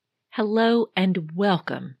Hello and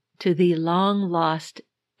welcome to the long-lost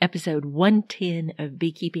episode 110 of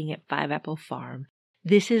Beekeeping at Five Apple Farm.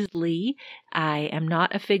 This is Lee. I am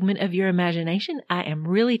not a figment of your imagination. I am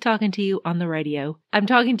really talking to you on the radio. I'm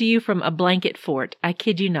talking to you from a blanket fort. I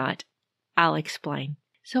kid you not. I'll explain.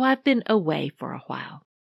 So I've been away for a while.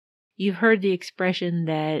 You've heard the expression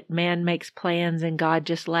that man makes plans and God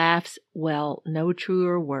just laughs. Well, no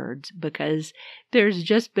truer words, because there's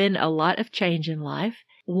just been a lot of change in life.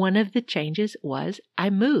 One of the changes was I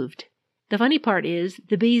moved. The funny part is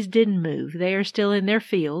the bees didn't move. They are still in their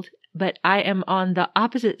field, but I am on the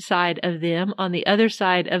opposite side of them, on the other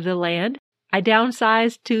side of the land. I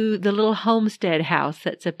downsized to the little homestead house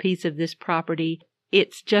that's a piece of this property.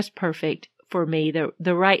 It's just perfect for me,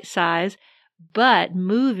 the right size. But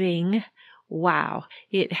moving, wow,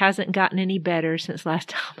 it hasn't gotten any better since last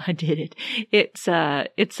time I did it.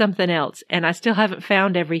 It's something else, and I still haven't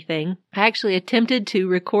found everything. I actually attempted to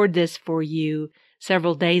record this for you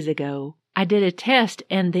several days ago. I did a test,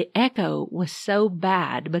 and the echo was so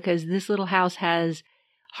bad because this little house has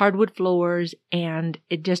hardwood floors, and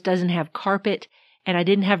it just doesn't have carpet, and I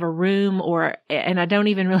didn't have a room, and I don't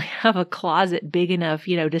even really have a closet big enough,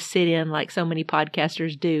 to sit in like so many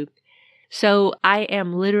podcasters do. So I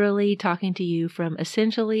am literally talking to you from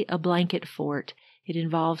essentially a blanket fort. It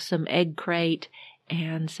involves some egg crate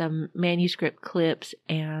and some manuscript clips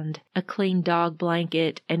and a clean dog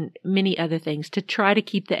blanket and many other things to try to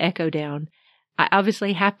keep the echo down. I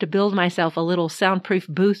obviously have to build myself a little soundproof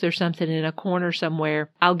booth or something in a corner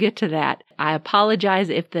somewhere. I'll get to that. I apologize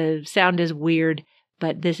if the sound is weird,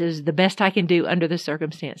 but this is the best I can do under the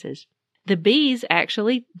circumstances. The bees,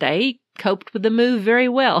 actually, they coped with the move very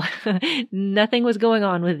well. Nothing was going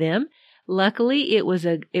on with them. Luckily, it was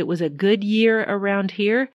a good year around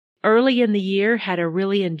here. Early in the year, had a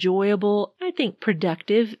really enjoyable, I think,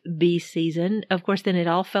 productive bee season. Of course, then it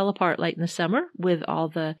all fell apart late in the summer with all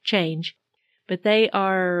the change. But they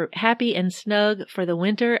are happy and snug for the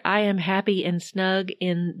winter. I am happy and snug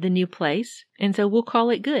in the new place, and so we'll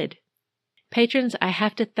call it good. Patrons, I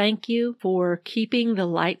have to thank you for keeping the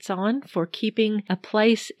lights on, for keeping a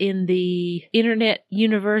place in the internet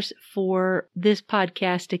universe for this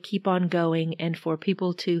podcast to keep on going, and for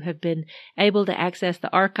people to have been able to access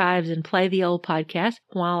the archives and play the old podcast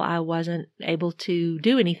while I wasn't able to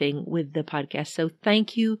do anything with the podcast. So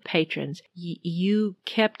thank you, patrons. You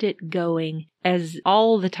kept it going as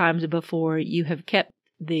all the times before. You have kept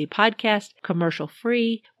the podcast commercial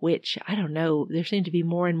free, which I don't know, there seem to be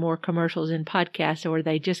more and more commercials in podcasts, or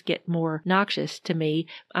they just get more noxious to me.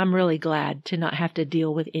 I'm really glad to not have to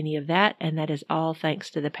deal with any of that, and that is all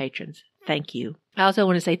thanks to the patrons. Thank you. I also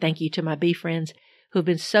want to say thank you to my bee friends who have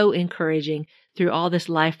been so encouraging through all this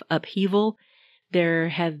life upheaval. There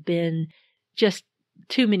have been just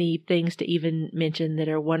too many things to even mention that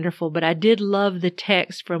are wonderful, but I did love the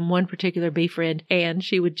text from one particular bee friend, and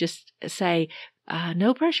she would just say,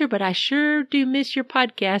 no pressure, but I sure do miss your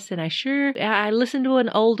podcast, and I listened to an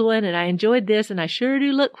old one, and I enjoyed this, and I sure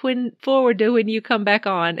do look forward to when you come back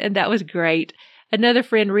on, and that was great. Another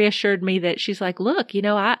friend reassured me that she's like, look,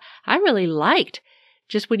 I really liked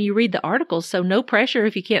just when you read the articles, so no pressure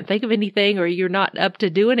if you can't think of anything or you're not up to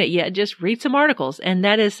doing it yet, just read some articles, and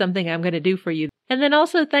that is something I'm going to do for you. And then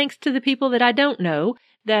also thanks to the people that I don't know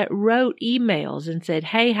that wrote emails and said,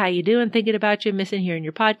 hey, how you doing? Thinking about you, missing hearing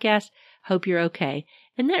your podcast. Hope you're okay.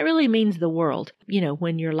 And that really means the world.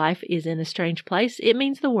 When your life is in a strange place, it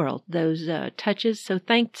means the world, those touches. So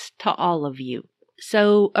thanks to all of you.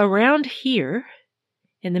 So around here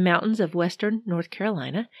in the mountains of western North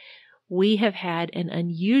Carolina, we have had an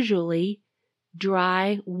unusually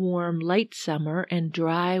dry, warm late summer and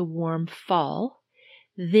dry, warm fall.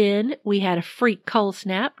 Then we had a freak cold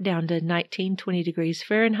snap down to 19, 20 degrees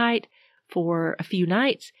Fahrenheit for a few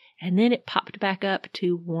nights. And then it popped back up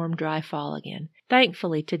to warm, dry fall again.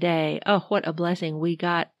 Thankfully today, oh, what a blessing. We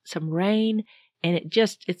got some rain, and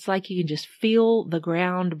it's like you can just feel the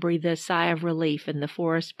ground breathe a sigh of relief and the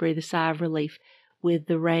forest breathe a sigh of relief with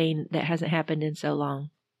the rain that hasn't happened in so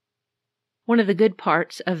long. One of the good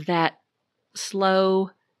parts of that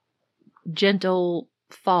slow, gentle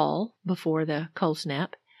fall before the cold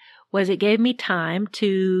snap was it gave me time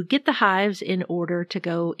to get the hives in order to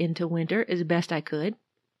go into winter as best I could.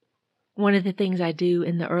 One of the things I do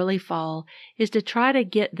in the early fall is to try to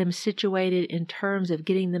get them situated in terms of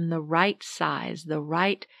getting them the right size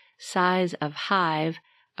of hive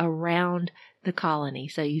around the colony.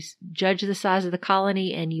 So you judge the size of the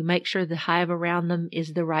colony and you make sure the hive around them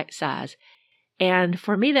is the right size. And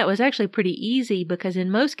for me, that was actually pretty easy because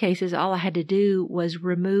in most cases, all I had to do was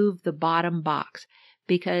remove the bottom box,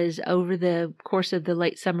 because over the course of the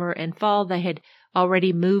late summer and fall, they had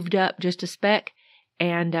already moved up just a speck,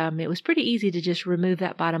 and it was pretty easy to just remove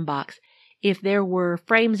that bottom box. If there were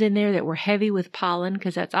frames in there that were heavy with pollen,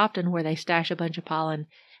 because that's often where they stash a bunch of pollen,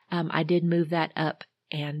 I did move that up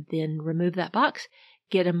and then remove that box,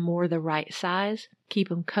 get them more the right size, keep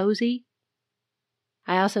them cozy.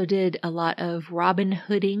 I also did a lot of Robin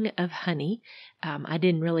Hooding of honey. I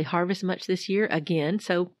didn't really harvest much this year again,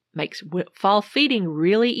 so makes fall feeding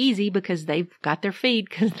really easy because they've got their feed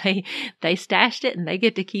because they stashed it and they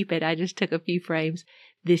get to keep it. I just took a few frames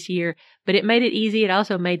this year, but it made it easy. It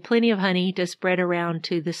also made plenty of honey to spread around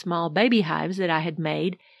to the small baby hives that I had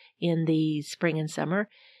made in the spring and summer.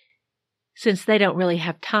 Since they don't really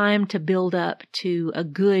have time to build up to a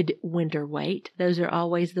good winter weight, those are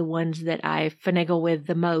always the ones that I finagle with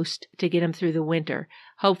the most to get them through the winter.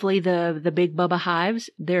 Hopefully the big Bubba hives,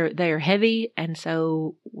 they are heavy, and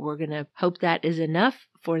so we're going to hope that is enough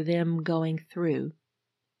for them going through.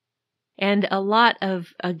 And a lot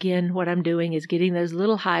of, again, what I'm doing is getting those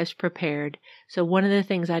little hives prepared. So one of the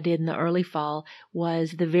things I did in the early fall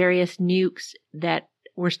was the various nukes that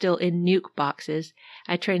were still in nuke boxes.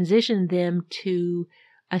 I transitioned them to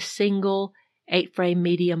a single 8-frame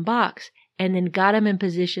medium box and then got them in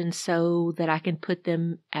position so that I can put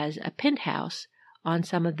them as a penthouse on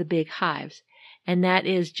some of the big hives. And that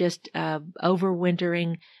is just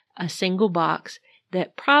overwintering a single box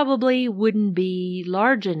that probably wouldn't be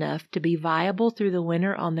large enough to be viable through the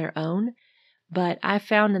winter on their own. But I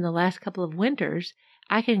found in the last couple of winters,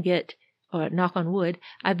 I can get, or knock on wood,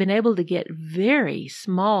 I've been able to get very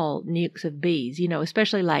small nukes of bees,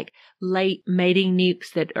 especially like late mating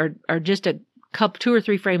nukes that are just a couple, 2 or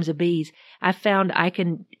 3 frames of bees. I found I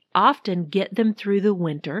can often get them through the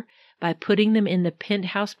winter by putting them in the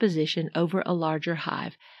penthouse position over a larger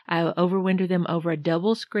hive. I overwinter them over a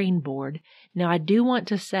double screen board. Now, I do want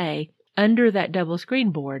to say, under that double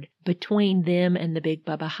screen board, between them and the big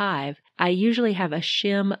Bubba hive, I usually have a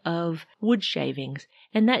shim of wood shavings,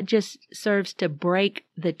 and that just serves to break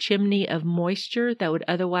the chimney of moisture that would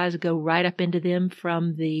otherwise go right up into them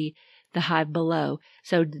from the hive below.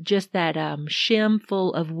 So just that shim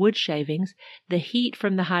full of wood shavings, the heat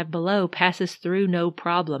from the hive below passes through no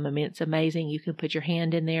problem. I mean, it's amazing. You can put your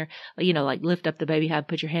hand in there, like lift up the baby hive,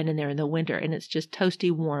 put your hand in there in the winter, and it's just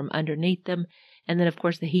toasty warm underneath them. And then, of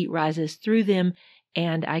course, the heat rises through them,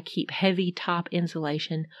 and I keep heavy top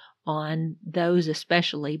insulation on those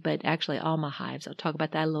especially, but actually all my hives. I'll talk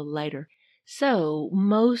about that a little later. So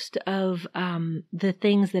most of the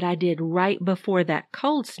things that I did right before that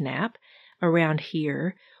cold snap around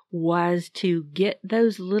here was to get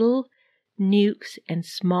those little nukes and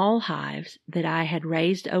small hives that I had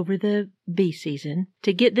raised over the bee season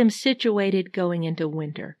to get them situated going into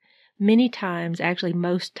winter. Many times, actually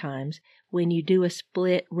most times, when you do a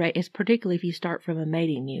split, particularly if you start from a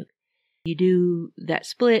mating nuke, you do that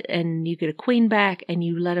split and you get a queen back and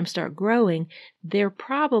you let them start growing,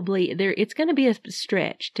 it's going to be a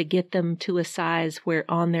stretch to get them to a size where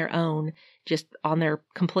on their own,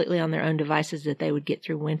 completely on their own devices, that they would get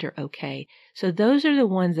through winter okay. So those are the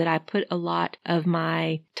ones that I put a lot of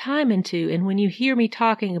my time into. And when you hear me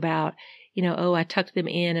talking about, I tucked them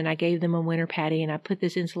in and I gave them a winter patty and I put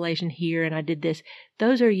this insulation here and I did this,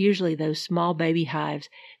 those are usually those small baby hives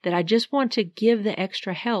that I just want to give the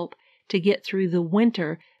extra help to get through the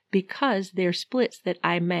winter because they're splits that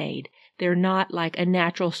I made. They're not like a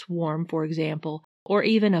natural swarm, for example, or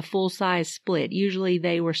even a full-size split. Usually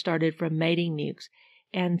they were started from mating nukes.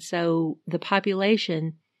 And so the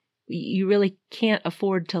population, you really can't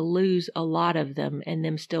afford to lose a lot of them and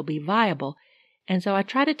them still be viable. And so I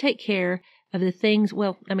try to take care of the things,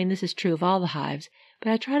 this is true of all the hives,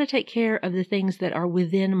 but I try to take care of the things that are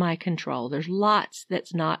within my control. There's lots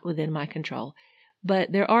that's not within my control.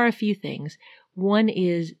 But there are a few things. One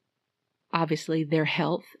is obviously their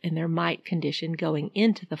health and their mite condition going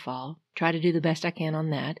into the fall. Try to do the best I can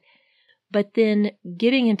on that. But then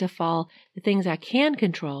getting into fall, the things I can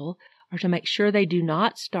control are to make sure they do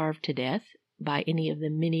not starve to death by any of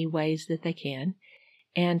the many ways that they can,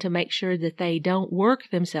 and to make sure that they don't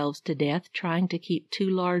work themselves to death trying to keep too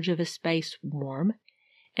large of a space warm.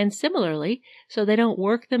 And similarly, so they don't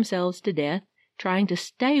work themselves to death trying to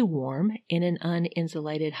stay warm in an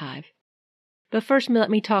uninsulated hive. But first, let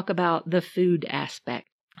me talk about the food aspect.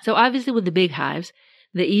 So obviously with the big hives,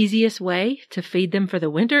 the easiest way to feed them for the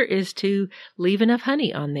winter is to leave enough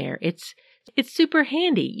honey on there. It's super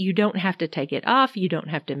handy. You don't have to take it off. You don't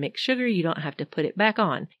have to mix sugar. You don't have to put it back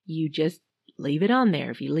on. You just leave it on there.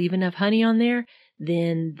 If you leave enough honey on there,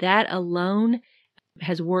 then that alone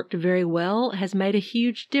has worked very well, has made a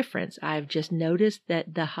huge difference. I've just noticed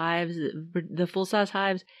that the hives, the full-size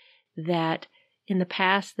hives that in the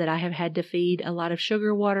past that I have had to feed a lot of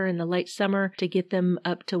sugar water in the late summer to get them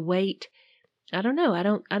up to weight. I don't know.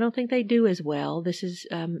 I don't think they do as well. This is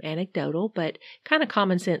anecdotal, but kind of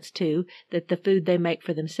common sense too, that the food they make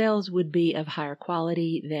for themselves would be of higher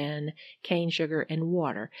quality than cane sugar and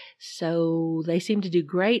water. So they seem to do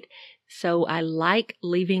great. So I like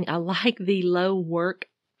the low work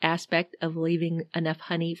aspect of leaving enough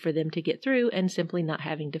honey for them to get through and simply not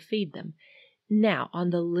having to feed them. Now, on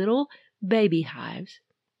the little baby hives,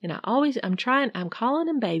 and I'm calling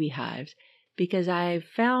them baby hives, because I've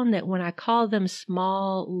found that when I call them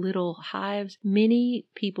small little hives, many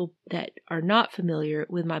people that are not familiar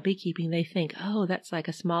with my beekeeping, they think, oh, that's like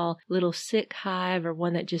a small little sick hive or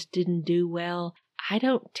one that just didn't do well. I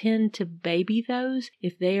don't tend to baby those.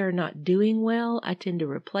 If they are not doing well, I tend to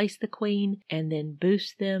replace the queen and then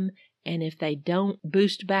boost them. And if they don't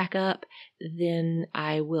boost back up, then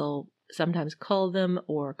I will sometimes cull them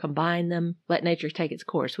or combine them. Let nature take its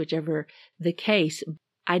course, whichever the case.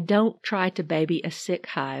 I don't try to baby a sick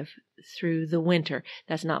hive through the winter.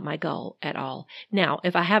 That's not my goal at all. Now,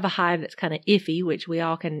 if I have a hive that's kind of iffy, which we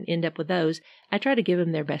all can end up with those, I try to give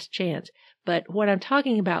them their best chance. But what I'm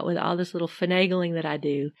talking about with all this little finagling that I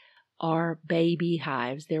do are baby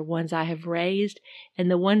hives. They're ones I have raised, and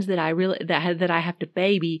the ones that I have to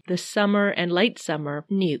baby the summer and late summer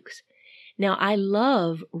nukes. Now, I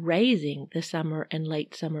love raising the summer and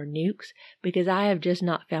late summer nukes because I have just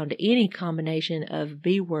not found any combination of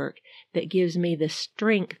bee work that gives me the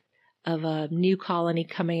strength of a new colony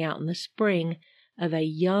coming out in the spring of a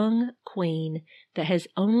young queen that has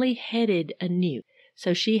only headed a nuke.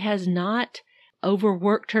 So she has not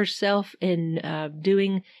overworked herself in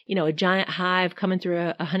doing, a giant hive coming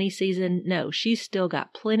through a honey season. No, she's still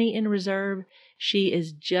got plenty in reserve. She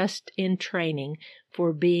is just in training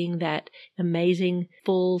for being that amazing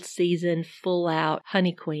full season, full out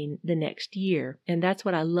honey queen the next year. And that's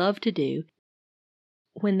what I love to do.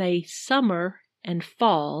 When they summer and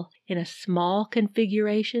fall in a small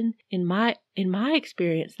configuration, in my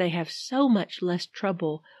experience, they have so much less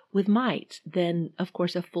trouble with mites than, of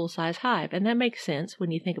course, a full-size hive. And that makes sense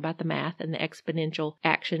when you think about the math and the exponential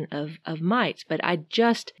action of mites. But I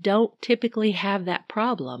just don't typically have that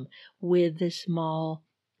problem with the small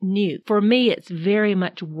nuke. For me, it's very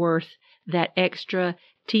much worth that extra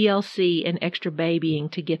TLC and extra babying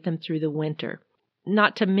to get them through the winter.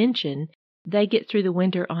 Not to mention, they get through the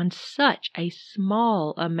winter on such a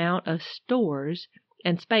small amount of stores,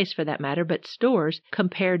 and space for that matter, but stores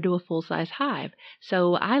compared to a full-size hive.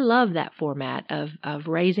 So I love that format of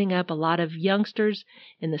raising up a lot of youngsters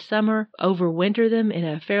in the summer, overwinter them in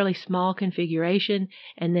a fairly small configuration,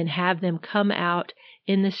 and then have them come out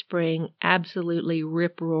in the spring absolutely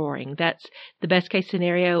rip-roaring. That's the best case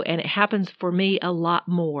scenario, and it happens for me a lot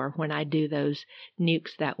more when I do those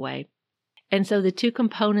nukes that way. And so the two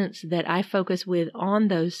components that I focus with on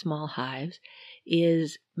those small hives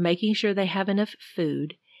is making sure they have enough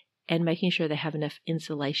food and making sure they have enough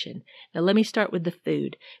insulation. Now let me start with the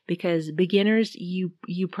food, because beginners, you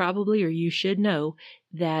probably, or you should know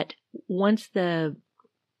that once the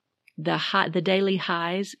daily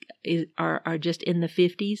highs are just in the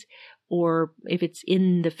 50s, or if it's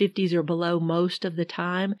in the 50s or below most of the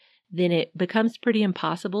time, then it becomes pretty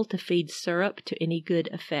impossible to feed syrup to any good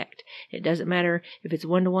effect. It doesn't matter if it's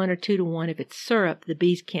 1-to-1 or 2-to-1. If it's syrup, the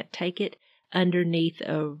bees can't take it underneath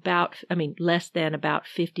less than about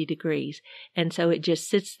 50 degrees. And so it just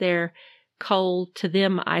sits there cold, to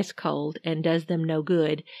them ice cold, and does them no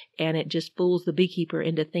good. And it just fools the beekeeper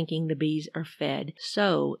into thinking the bees are fed.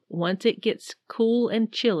 So once it gets cool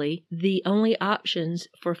and chilly, the only options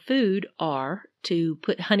for food are to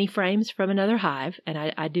put honey frames from another hive. And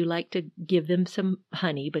I do like to give them some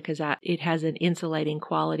honey because it has an insulating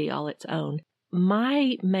quality all its own.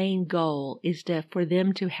 My main goal is for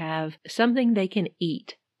them to have something they can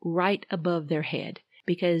eat right above their head.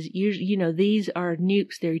 Because these are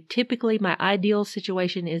nukes. They're typically, my ideal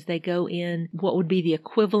situation is they go in what would be the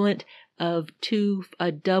equivalent of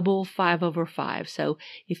a double 5/5. So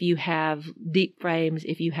if you have deep frames,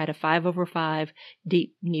 if you had a 5/5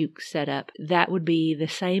 deep nuke setup, that would be the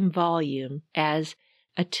same volume as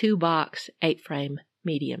a 2-box 8-frame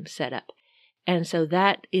medium setup. And so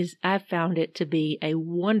I've found it to be a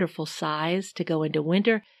wonderful size to go into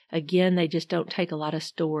winter. Again, they just don't take a lot of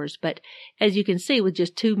stores. But as you can see, with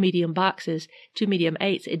just 2 medium boxes, 2 medium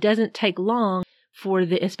 8s, it doesn't take long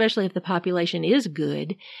especially if the population is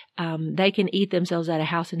good, they can eat themselves out of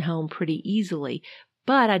house and home pretty easily.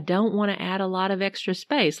 But I don't want to add a lot of extra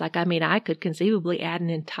space. I could conceivably add an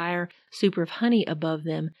entire super of honey above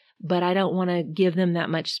them, but I don't want to give them that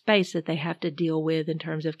much space that they have to deal with in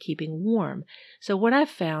terms of keeping warm. So what I've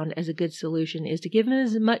found as a good solution is to give them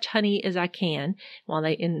as much honey as I can while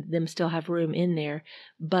them still have room in there,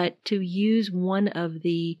 but to use one of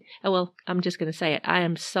the, I'm just going to say it. I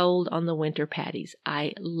am sold on the winter patties.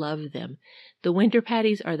 I love them. The winter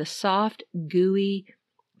patties are the soft, gooey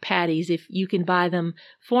patties. If you can buy them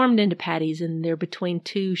formed into patties and they're between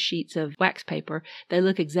two sheets of wax paper, they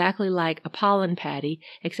look exactly like a pollen patty,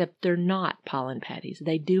 except they're not pollen patties.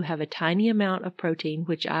 They do have a tiny amount of protein,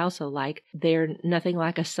 which I also like. They're nothing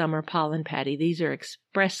like a summer pollen patty. These are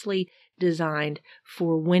expressly designed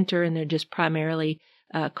for winter, and they're just primarily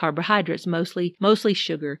carbohydrates, mostly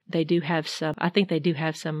sugar. They do have I think they do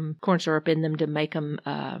have some corn syrup in them to make them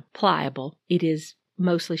pliable. It is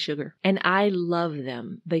mostly sugar. And I love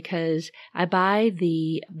them because I buy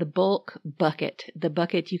the bulk bucket, the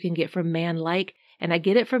bucket you can get from Mann Lake. And I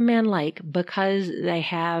get it from Mann Lake because they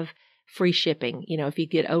have free shipping. You know, if you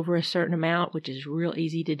get over a certain amount, which is real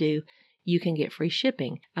easy to do, you can get free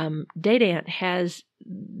shipping. Dadant has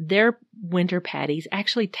their winter patties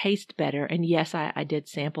actually taste better. And yes, I did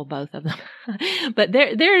sample both of them, but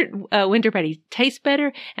their winter patties taste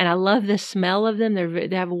better. And I love the smell of them.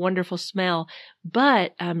 They have a wonderful smell,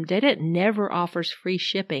 but Dadant never offers free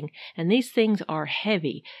shipping. And these things are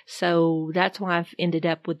heavy. So that's why I've ended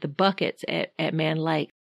up with the buckets at Mann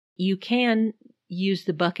Lake. You can use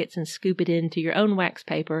the buckets and scoop it into your own wax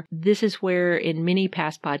paper. This is where in many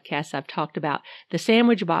past podcasts I've talked about the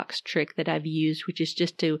sandwich box trick that I've used, which is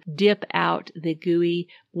just to dip out the gooey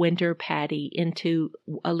winter patty into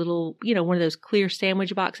a little, one of those clear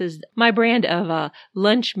sandwich boxes. My brand of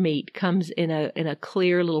lunch meat comes in a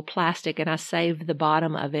clear little plastic, and I save the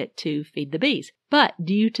bottom of it to feed the bees. But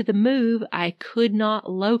due to the move, I could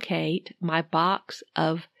not locate my box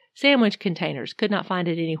of sandwich containers, could not find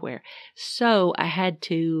it anywhere. So I had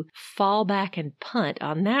to fall back and punt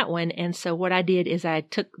on that one. And so what I did is I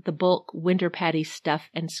took the bulk winter patty stuff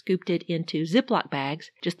and scooped it into Ziploc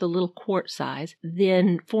bags, just a little quart size,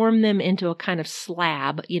 then formed them into a kind of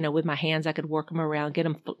slab. With my hands, I could work them around, get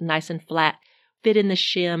them nice and flat, fit in the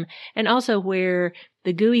shim, and also where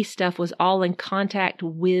the gooey stuff was all in contact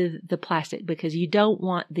with the plastic, because you don't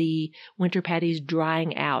want the winter patties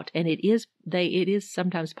drying out. And it is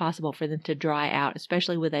sometimes possible for them to dry out,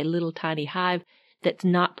 especially with a little tiny hive that's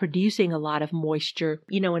not producing a lot of moisture.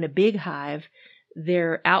 In a big hive,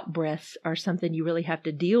 their outbreaths are something you really have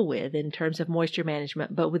to deal with in terms of moisture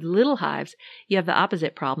management. But with little hives, you have the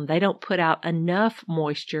opposite problem. They don't put out enough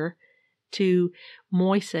moisture to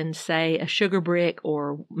moisten, say, a sugar brick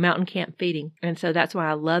or mountain camp feeding. And so that's why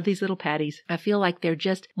I love these little patties. I feel like they're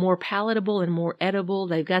just more palatable and more edible.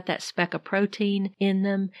 They've got that speck of protein in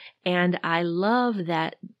them. And I love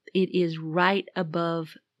that it is right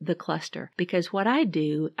above the cluster, because what I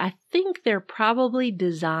do, I think they're probably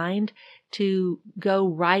designed to go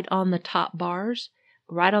right on the top bars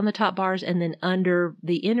and then under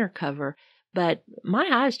the inner cover. But my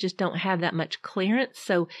hives just don't have that much clearance.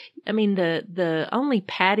 So, the only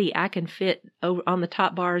patty I can fit over on the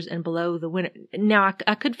top bars and below the winter. Now,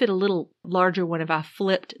 I could fit a little larger one if I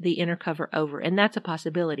flipped the inner cover over, and that's a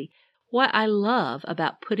possibility. What I love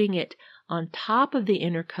about putting it on top of the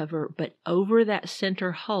inner cover, but over that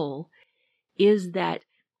center hole, is that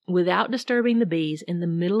without disturbing the bees in the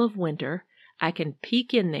middle of winter, I can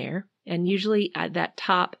peek in there. And usually at that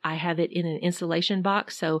top, I have it in an insulation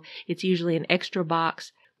box. So it's usually an extra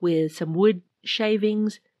box with some wood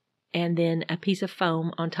shavings and then a piece of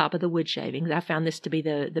foam on top of the wood shavings. I found this to be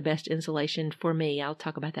the best insulation for me. I'll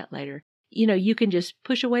talk about that later. You can just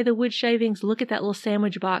push away the wood shavings, look at that little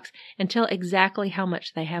sandwich box, and tell exactly how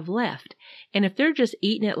much they have left. And if they're just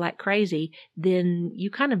eating it like crazy, then you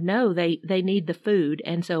kind of know they need the food.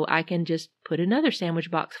 And so I can just put another sandwich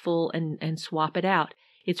box full and swap it out.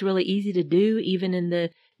 It's really easy to do, even in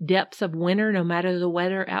the depths of winter, no matter the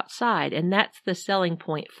weather outside. And that's the selling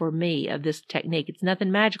point for me of this technique. It's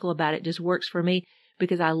nothing magical about it. It just works for me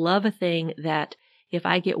because I love a thing that if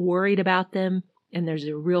I get worried about them and there's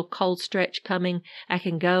a real cold stretch coming, I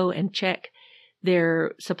can go and check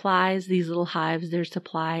their supplies, these little hives, their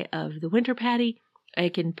supply of the winter patty. I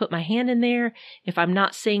can put my hand in there. If I'm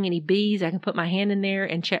not seeing any bees, I can put my hand in there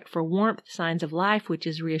and check for warmth, signs of life, which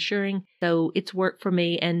is reassuring. So it's worked for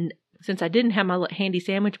me. And since I didn't have my handy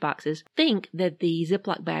sandwich boxes, I think that the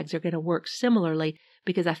Ziploc bags are going to work similarly,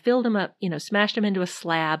 because I filled them up, smashed them into a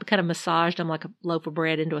slab, kind of massaged them like a loaf of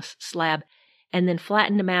bread into a slab, and then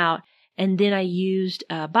flattened them out. And then I used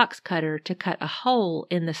a box cutter to cut a hole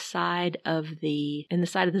in the side of the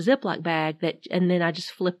Ziploc bag and then I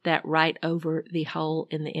just flipped that right over the hole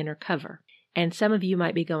in the inner cover. And some of you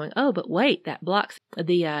might be going, oh, but wait, that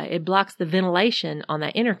it blocks the ventilation on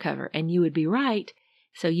that inner cover. And you would be right.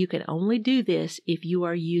 So you can only do this if you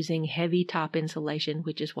are using heavy top insulation,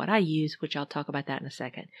 which is what I use, which I'll talk about that in a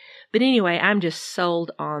second. But anyway, I'm just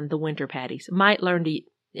sold on the winter patties.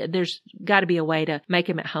 There's got to be a way to make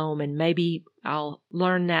them at home, and maybe I'll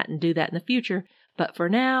learn that and do that in the future. But for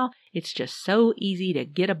now, it's just so easy to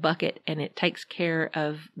get a bucket, and it takes care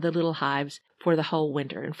of the little hives for the whole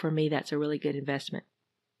winter. And for me, that's a really good investment.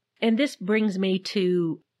 And this brings me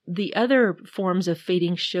to the other forms of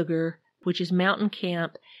feeding sugar, which is Mountain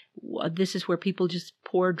Camp. This is where people just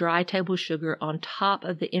pour dry table sugar on top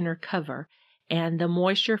of the inner cover, and the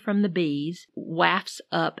moisture from the bees wafts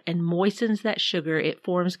up and moistens that sugar. It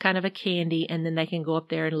forms kind of a candy, and then they can go up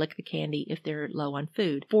there and lick the candy if they're low on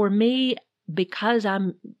food. For me, because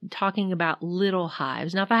I'm talking about little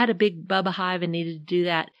hives, now if I had a big Bubba hive and needed to do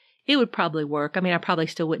that, it would probably work. I mean, I probably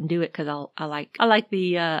still wouldn't do it because I like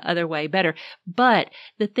the other way better. But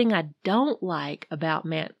the thing I don't like about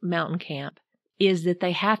Mountain Camp is that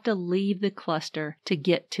they have to leave the cluster to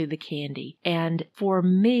get to the candy. And for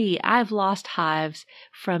me, I've lost hives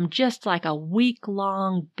from just like a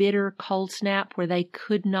week-long bitter cold snap where they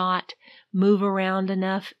could not move around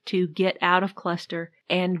enough to get out of cluster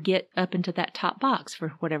and get up into that top box for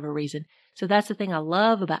whatever reason. So that's the thing I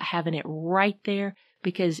love about having it right there.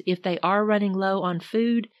 Because if they are running low on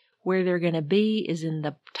food, where they're going to be is in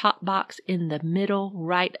the top box in the middle,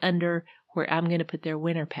 right under where I'm going to put their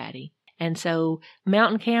winter patty. And so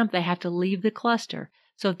Mountain Camp, they have to leave the cluster.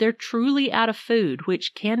 So if they're truly out of food,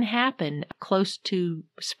 which can happen close to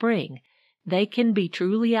spring, they can be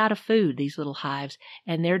truly out of food, these little hives,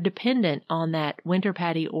 and they're dependent on that winter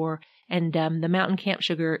patty and the Mountain Camp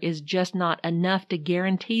sugar is just not enough to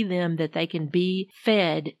guarantee them that they can be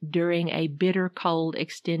fed during a bitter cold,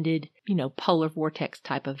 extended, polar vortex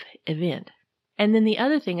type of event. And then the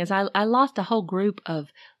other thing is I lost a whole group of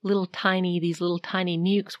these little tiny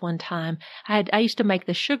nukes one time. I used to make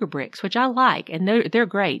the sugar bricks, which I like, and they're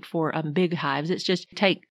great for big hives. It's just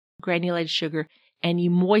take granulated sugar and you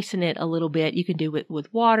moisten it a little bit. You can do it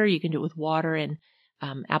with water. You can do it with water and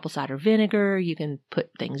apple cider vinegar. You can put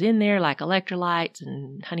things in there like electrolytes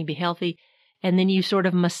and Honey Be Healthy. And then you sort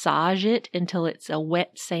of massage it until it's a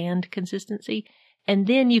wet sand consistency. And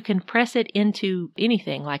then you can press it into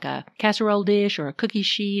anything like a casserole dish or a cookie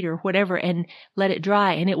sheet or whatever and let it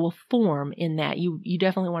dry, and it will form in that. You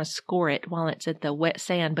definitely want to score it while it's at the wet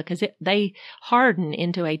sand because they harden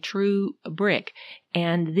into a true brick.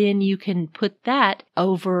 And then you can put that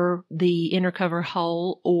over the inner cover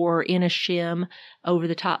hole or in a shim over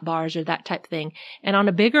the top bars or that type of thing. And on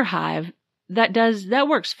a bigger hive, that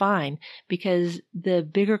works fine because the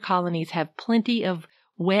bigger colonies have plenty of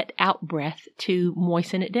wet out breath to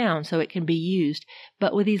moisten it down so it can be used.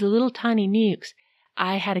 But with these little tiny nukes,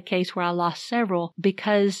 I had a case where I lost several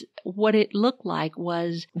because what it looked like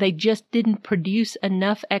was they just didn't produce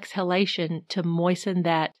enough exhalation to moisten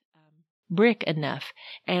that brick enough.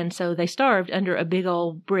 And so they starved under a big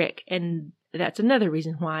old brick. And that's another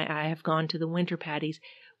reason why I have gone to the winter patties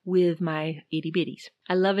with my itty bitties.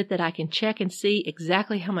 I love it that I can check and see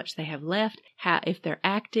exactly how much they have left, if they're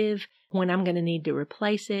active, when I'm going to need to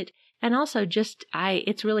replace it. And also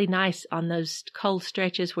it's really nice on those cold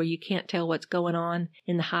stretches where you can't tell what's going on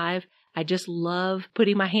in the hive. I just love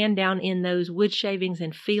putting my hand down in those wood shavings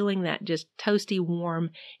and feeling that just toasty warm.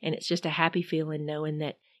 And it's just a happy feeling knowing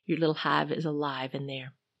that your little hive is alive in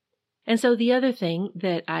there. And so the other thing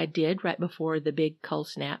that I did right before the big cold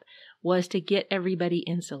snap was to get everybody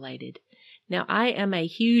insulated. Now, I am a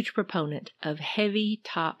huge proponent of heavy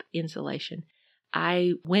top insulation.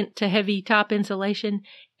 I went to heavy top insulation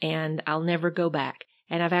and I'll never go back.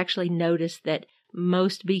 And I've actually noticed that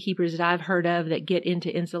most beekeepers that I've heard of that get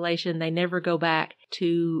into insulation, they never go back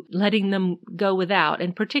to letting them go without,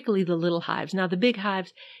 and particularly the little hives. Now, the big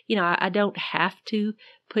hives, I don't have to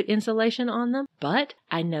put insulation on them, but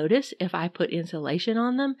I notice if I put insulation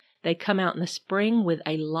on them, they come out in the spring with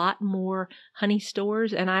a lot more honey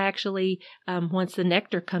stores. And I actually, once the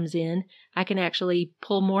nectar comes in, I can actually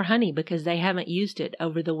pull more honey because they haven't used it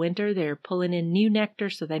over the winter. They're pulling in new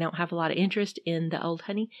nectar, so they don't have a lot of interest in the old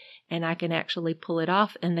honey. And I can actually pull it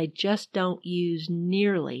off, and they just don't use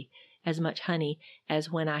nearly as much honey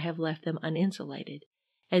as when I have left them uninsulated.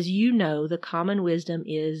 As you know, the common wisdom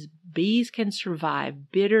is bees can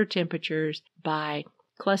survive bitter temperatures by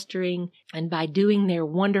clustering and by doing their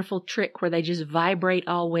wonderful trick where they just vibrate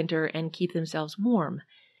all winter and keep themselves warm.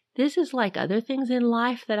 This is like other things in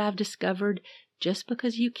life that I've discovered. Just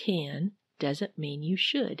because you can doesn't mean you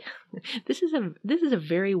should. This is a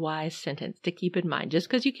very wise sentence to keep in mind. Just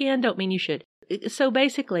because you can don't mean you should. So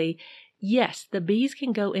basically, yes, the bees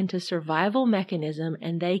can go into survival mechanism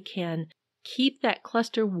and they can keep that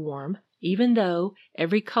cluster warm, even though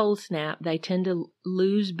every cold snap they tend to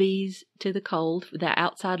lose bees to the cold. The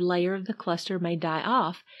outside layer of the cluster may die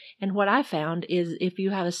off. And what I found is if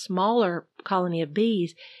you have a smaller colony of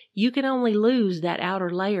bees, you can only lose that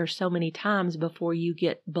outer layer so many times before you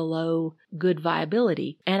get below good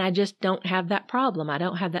viability. And I just don't have that problem. I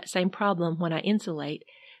don't have that same problem when I insulate.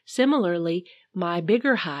 Similarly, my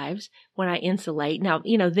bigger hives, when I insulate, now,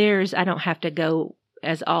 theirs, I don't have to go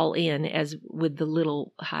as all in as with the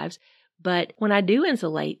little hives. But when I do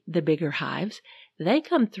insulate the bigger hives, they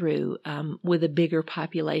come through with a bigger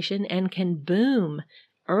population and can boom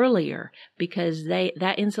earlier because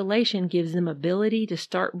that insulation gives them ability to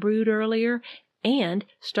start brood earlier and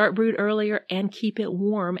keep it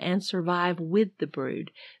warm and survive with the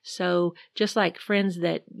brood. So just like friends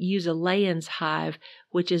that use a Layens hive,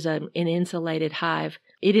 which is an insulated hive,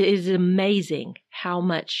 it is amazing how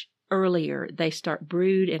much earlier they start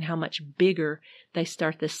brood and how much bigger they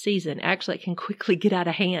start the season. Actually, it can quickly get out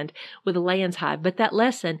of hand with a Layens hive. But that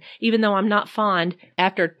lesson, even though I'm not fond,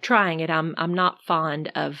 after trying it, I'm not fond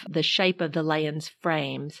of the shape of the Layens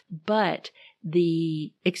frames. But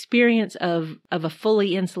the experience of a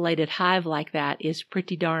fully insulated hive like that is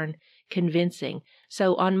pretty darn convincing.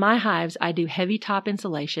 So on my hives, I do heavy top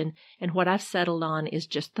insulation, and what I've settled on is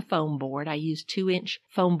just the foam board. I use 2-inch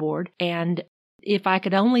foam board, and if I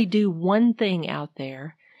could only do one thing out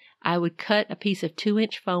there, I would cut a piece of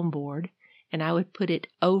 2-inch foam board and I would put it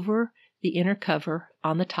over the inner cover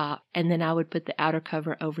on the top, and then I would put the outer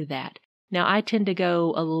cover over that. Now, I tend to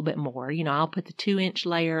go a little bit more. I'll put the 2-inch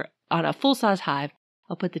layer on a full-size hive.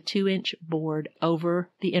 I'll put the 2-inch board over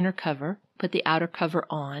the inner cover, put the outer cover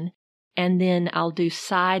on, and then I'll do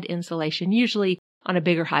side insulation, usually on a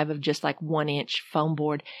bigger hive of just like 1-inch foam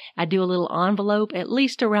board. I do a little envelope at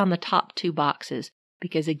least around the top 2 boxes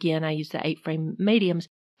because, again, I use the 8-frame mediums,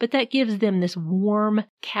 but that gives them this warm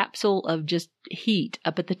capsule of just heat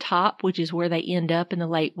up at the top, which is where they end up in the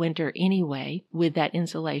late winter anyway with that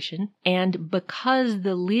insulation. And because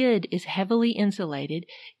the lid is heavily insulated,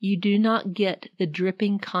 you do not get the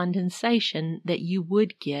dripping condensation that you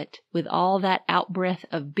would get with all that outbreath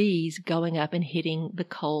of bees going up and hitting the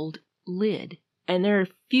cold lid. And there are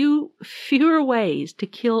fewer ways to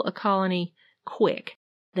kill a colony quick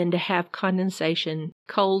than to have condensation,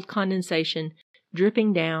 cold condensation,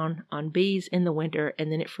 dripping down on bees in the winter,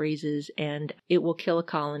 and then it freezes, and it will kill a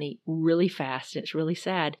colony really fast. It's really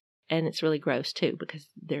sad, and it's really gross too because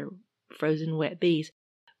they're frozen wet bees.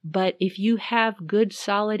 But if you have good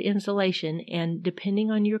solid insulation, and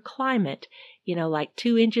depending on your climate, like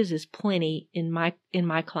 2 inches is plenty in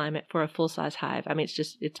my climate for a full-size hive. I mean,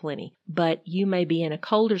 it's plenty. But you may be in a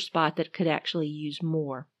colder spot that could actually use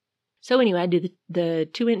more. So anyway, I do the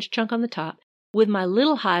 2-inch chunk on the top. With my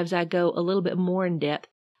little hives, I go a little bit more in depth.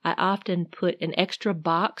 I often put an extra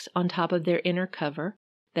box on top of their inner cover.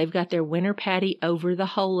 They've got their winter patty over the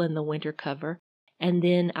hole in the winter cover. And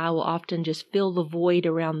then I will often just fill the void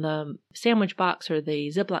around the sandwich box or the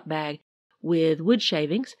Ziploc bag with wood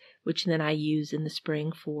shavings, which then I use in the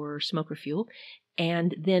spring for smoker fuel.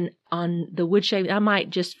 And then on the wood shavings, I might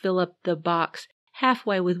just fill up the box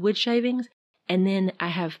halfway with wood shavings. And then I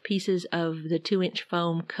have pieces of the 2-inch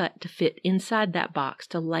foam cut to fit inside that box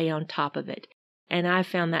to lay on top of it. And I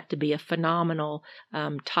found that to be a phenomenal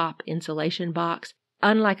top insulation box.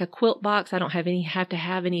 Unlike a quilt box, I don't have to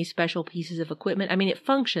have any special pieces of equipment. I mean, it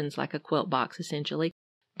functions like a quilt box essentially,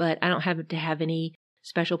 but I don't have to have any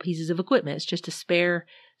special pieces of equipment. It's just a spare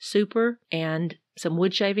super and some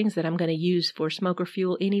wood shavings that I'm going to use for smoker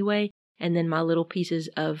fuel anyway, and then my little pieces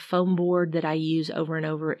of foam board that I use over and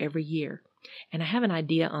over every year. And I have an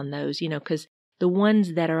idea on those, because the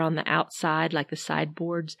ones that are on the outside, like the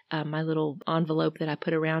sideboards, my little envelope that I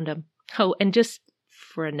put around them. Oh, and just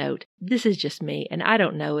for a note, this is just me, and I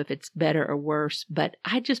don't know if it's better or worse, but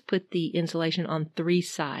I just put the insulation on 3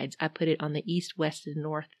 sides. I put it on the east, west, and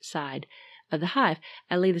north side of the hive.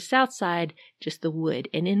 I leave the south side just the wood.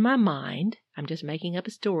 And in my mind, I'm just making up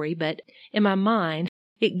a story, but in my mind,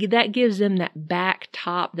 that gives them that back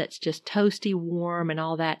top that's just toasty warm and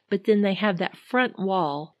all that. But then they have that front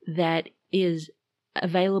wall that is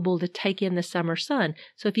available to take in the summer sun.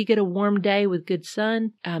 So if you get a warm day with good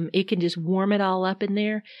sun, it can just warm it all up in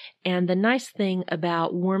there. And the nice thing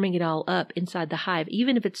about warming it all up inside the hive,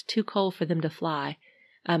 even if it's too cold for them to fly,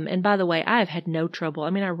 and by the way, I've had no trouble.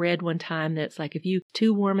 I mean, I read one time that it's like if you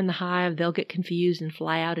too warm in the hive, they'll get confused and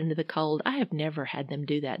fly out into the cold. I have never had them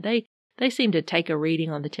do that. They seem to take a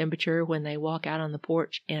reading on the temperature when they walk out on the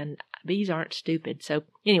porch, and bees aren't stupid. So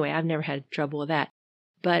anyway, I've never had trouble with that.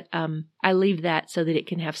 But I leave that so that it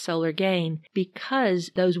can have solar gain,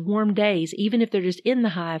 because those warm days, even if they're just in the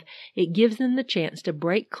hive, it gives them the chance to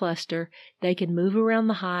break cluster. They can move around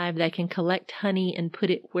the hive. They can collect honey and put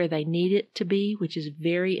it where they need it to be, which is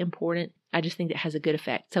very important. I just think that has a good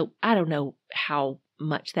effect. So I don't know how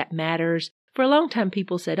much that matters. For a long time,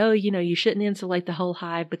 people said, oh, you shouldn't insulate the whole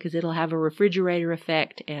hive because it'll have a refrigerator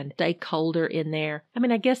effect and stay colder in there. I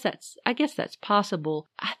mean, I guess that's possible.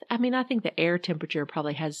 I think the air temperature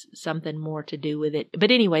probably has something more to do with it.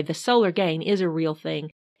 But anyway, the solar gain is a real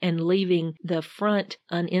thing, and leaving the front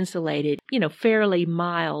uninsulated, fairly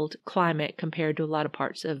mild climate compared to a lot of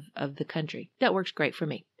parts of the country. That works great for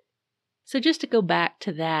me. So just to go back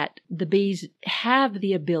to that, the bees have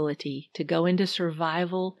the ability to go into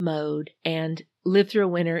survival mode and live through a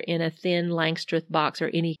winter in a thin Langstroth box or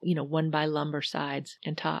any, 1x lumber sides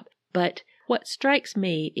and top. But what strikes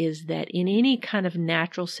me is that in any kind of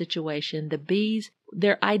natural situation, the bees,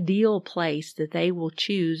 their ideal place that they will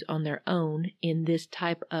choose on their own in this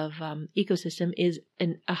type of ecosystem is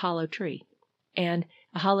a hollow tree. And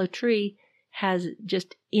a hollow tree has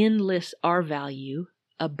just endless R value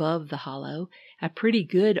above the hollow, a pretty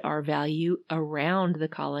good R value around the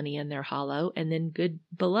colony and their hollow, and then good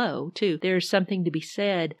below too. There's something to be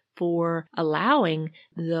said for allowing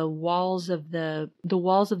the walls of the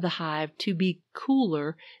hive to be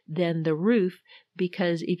cooler than the roof,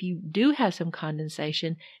 because if you do have some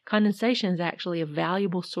condensation is actually a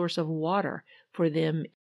valuable source of water for them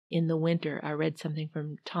in the winter. I read something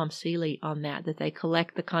from Tom Seeley on that they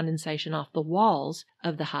collect the condensation off the walls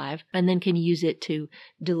of the hive and then can use it to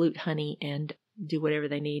dilute honey and do whatever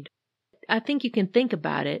they need. I think you can think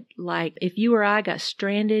about it like if you or I got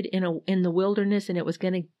stranded in the wilderness and it was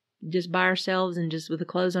going to just by ourselves and just with the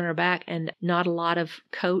clothes on our back and not a lot of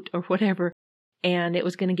coat or whatever, and it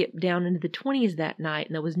was going to get down into the 20s that night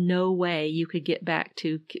and there was no way you could get back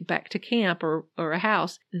to camp or a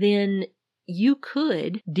house, then you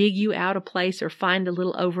could dig you out a place or find a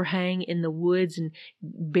little overhang in the woods and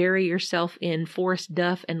bury yourself in forest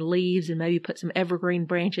duff and leaves and maybe put some evergreen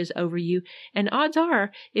branches over you. And odds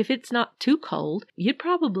are, if it's not too cold, you'd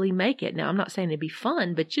probably make it. Now, I'm not saying it'd be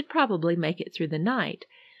fun, but you'd probably make it through the night.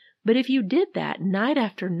 But if you did that night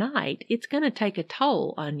after night, it's going to take a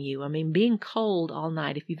toll on you. I mean, being cold all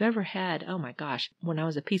night, if you've ever had, oh my gosh, when I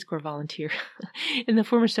was a Peace Corps volunteer in the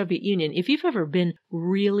former Soviet Union, if you've ever been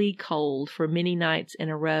really cold for many nights in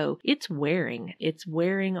a row, it's wearing. It's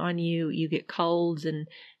wearing on you. You get colds and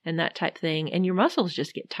that type thing, and your muscles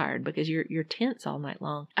just get tired because you're tense all night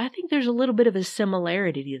long. I think there's a little bit of a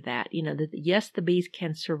similarity to that, that yes, the bees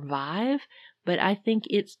can survive, but I think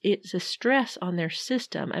it's a stress on their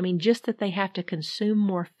system. I mean, just that they have to consume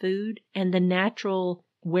more food and the natural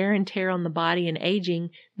wear and tear on the body and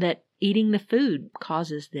aging that eating the food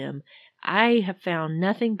causes them. I have found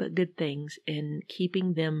nothing but good things in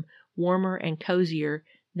keeping them warmer and cozier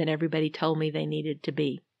than everybody told me they needed to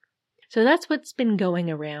be. So that's what's been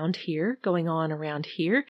going on around here,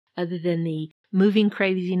 other than the moving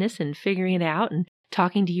craziness and figuring it out and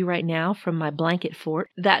talking to you right now from my blanket fort.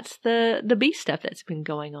 That's the bee stuff that's been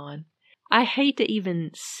going on. I hate to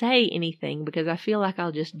even say anything because I feel like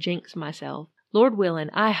I'll just jinx myself. Lord willing,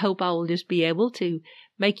 I hope I will just be able to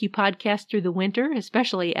make you podcast through the winter,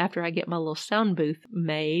 especially after I get my little sound booth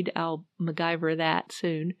made. I'll MacGyver that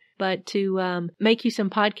soon. But to make you some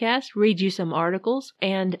podcasts, read you some articles,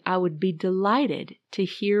 and I would be delighted to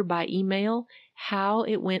hear by email how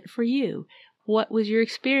it went for you. What was your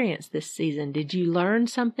experience this season? Did you learn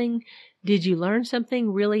something? Did you learn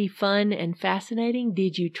something really fun and fascinating?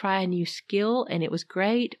 Did you try a new skill and it was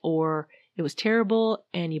great, or it was terrible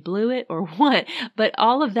and you blew it, or what? But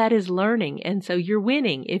all of that is learning. And so you're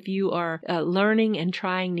winning if you are learning and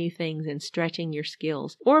trying new things and stretching your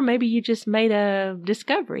skills. Or maybe you just made a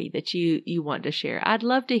discovery that you want to share. I'd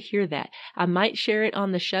love to hear that. I might share it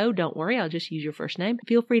on the show. Don't worry. I'll just use your first name.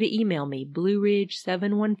 Feel free to email me,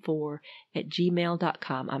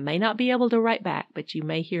 blueridge714@gmail.com. I may not be able to write back, but you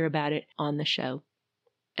may hear about it on the show.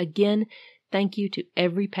 Again, thank you to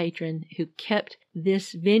every patron who kept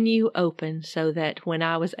this venue open so that when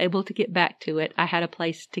I was able to get back to it, I had a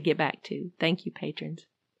place to get back to. Thank you, patrons.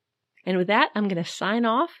 And with that, I'm going to sign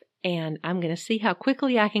off, and I'm going to see how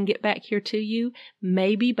quickly I can get back here to you.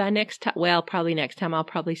 Maybe by next time, well, probably next time I'll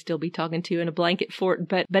probably still be talking to you in a blanket fort,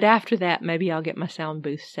 but after that, maybe I'll get my sound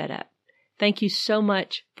booth set up. Thank you so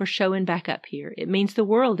much for showing back up here. It means the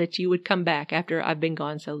world that you would come back after I've been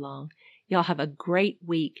gone so long. Y'all have a great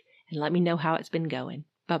week, and let me know how it's been going.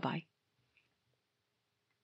 Bye-bye.